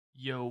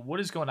Yo, what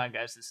is going on,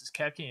 guys? This is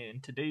Kevkin, and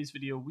in today's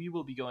video we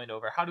will be going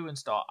over how to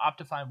install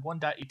Optifine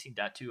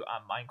 1.18.2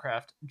 on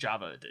Minecraft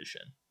Java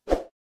Edition.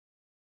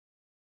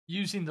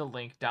 Using the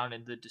link down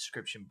in the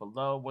description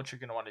below, what you're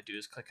going to want to do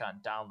is click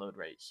on download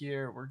right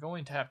here. We're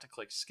going to have to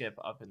click skip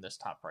up in this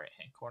top right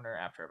hand corner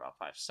after about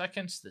 5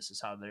 seconds. This is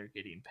how they're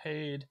getting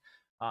paid.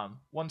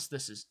 Once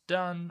this is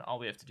done, all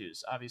we have to do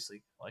is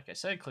obviously, like I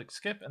said, click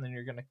skip, and then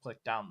you're going to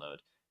click download.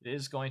 It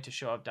is going to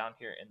show up down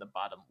here in the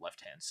bottom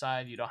left hand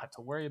side. You don't have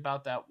to worry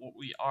about that. What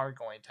we are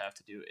going to have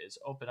to do is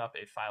open up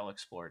a file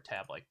explorer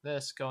tab like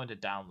this, go into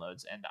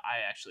downloads, and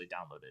I actually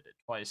downloaded it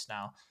twice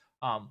now.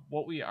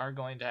 What we are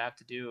going to have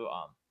to do,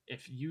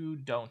 if you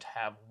don't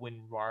have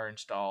WinRAR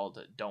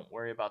installed, don't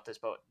worry about this,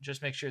 but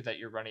just make sure that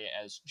you're running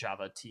it as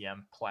Java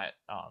TM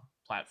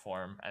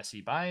platform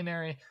SE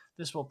binary.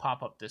 This will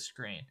pop up this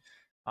screen.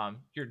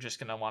 You're just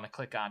going to want to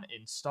click on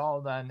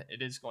install. Then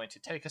it is going to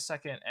take a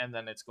second, and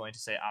then it's going to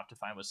say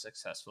Optifine was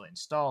successfully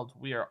installed.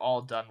 We are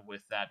all done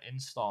with that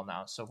install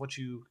now. So what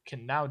you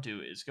can now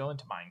do is go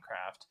into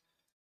Minecraft.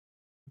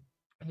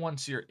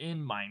 Once you're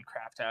in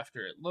Minecraft, after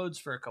it loads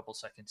for a couple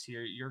seconds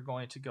here, you're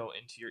going to go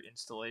into your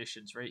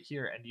installations right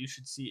here, and you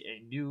should see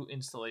a new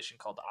installation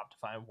called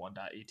Optifine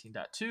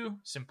 1.18.2.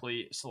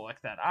 Simply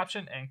select that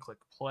option and click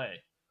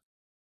play.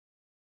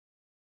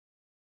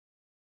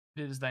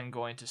 It is then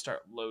going to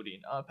start loading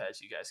up, as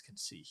you guys can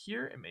see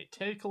here. It may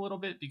take a little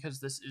bit because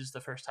this is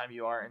the first time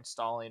you are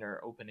installing or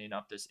opening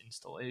up this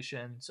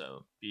installation,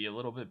 so be a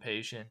little bit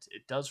patient.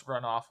 It does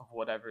run off of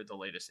whatever the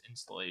latest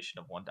installation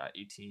of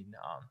 1.18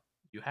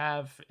 you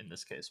have, in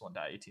this case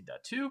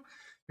 1.18.2.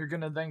 You're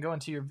going to then go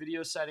into your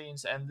video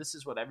settings, and this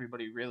is what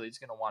everybody really is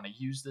going to want to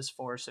use this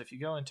for. So if you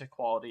go into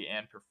quality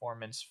and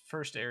performance,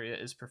 first area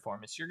is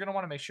performance. You're going to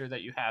want to make sure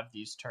that you have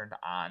these turned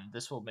on.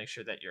 This will make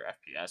sure that your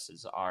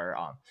FPSs are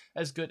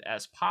as good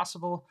as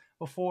possible.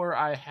 Before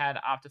I had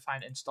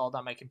Optifine installed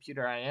on my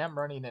computer, I am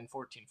running in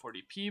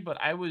 1440p, but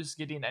I was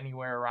getting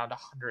anywhere around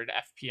 100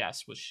 FPS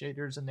with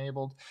shaders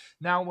enabled.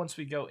 Now once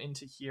we go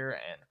into here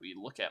and we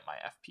look at my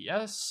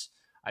FPS,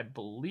 I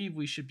believe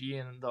we should be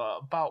in the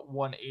about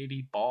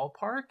 180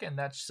 ballpark, and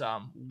that's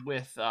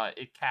with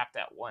it capped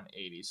at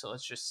 180. So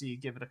let's just see,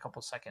 give it a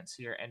couple seconds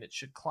here, and it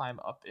should climb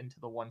up into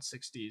the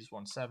 160s,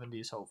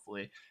 170s,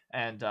 hopefully,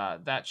 and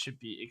that should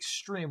be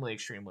extremely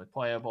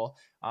playable.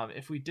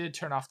 If we did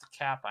turn off the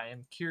cap, I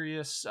am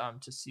curious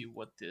to see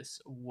what this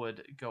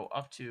would go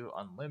up to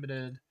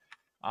unlimited.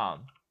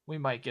 We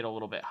might get a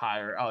little bit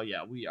higher. Oh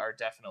yeah, we are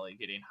definitely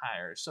getting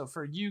higher. So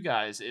for you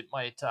guys, it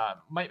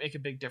might make a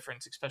big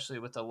difference, especially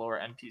with the lower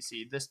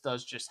NPC. This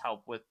does just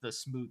help with the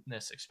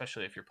smoothness,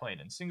 especially if you're playing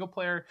in single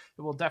player.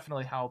 It will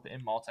definitely help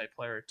in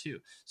multiplayer too.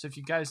 So if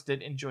you guys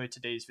did enjoy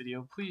today's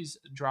video, please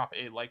drop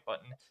a like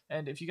button.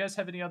 And if you guys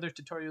have any other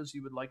tutorials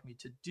you would like me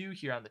to do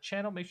here on the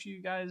channel, make sure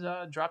you guys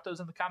drop those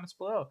in the comments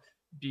below.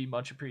 Be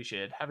much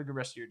appreciated. Have a good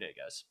rest of your day,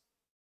 guys.